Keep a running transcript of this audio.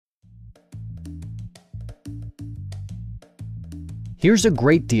Here's a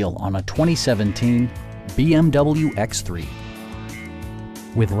great deal on a 2017 BMW X3.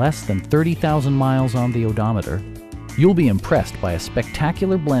 With less than 30,000 miles on the odometer, you'll be impressed by a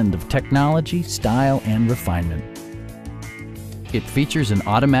spectacular blend of technology, style, and refinement. It features an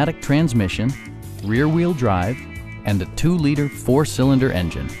automatic transmission, rear-wheel drive, and a 2-liter 4-cylinder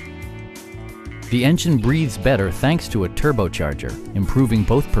engine. The engine breathes better thanks to a turbocharger, improving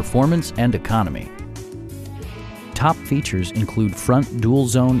both performance and economy. Top features include front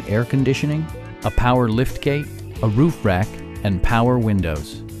dual-zone air conditioning, a power liftgate, a roof rack, and power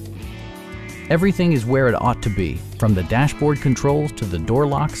windows. Everything is where it ought to be, from the dashboard controls to the door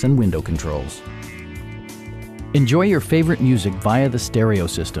locks and window controls. Enjoy your favorite music via the stereo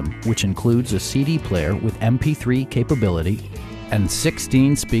system, which includes a CD player with MP3 capability and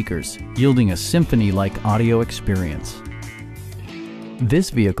 16 speakers, yielding a symphony-like audio experience.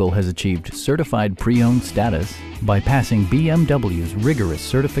 This vehicle has achieved certified pre-owned status by passing BMW's rigorous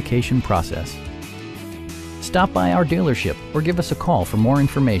certification process. Stop by our dealership or give us a call for more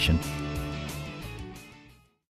information.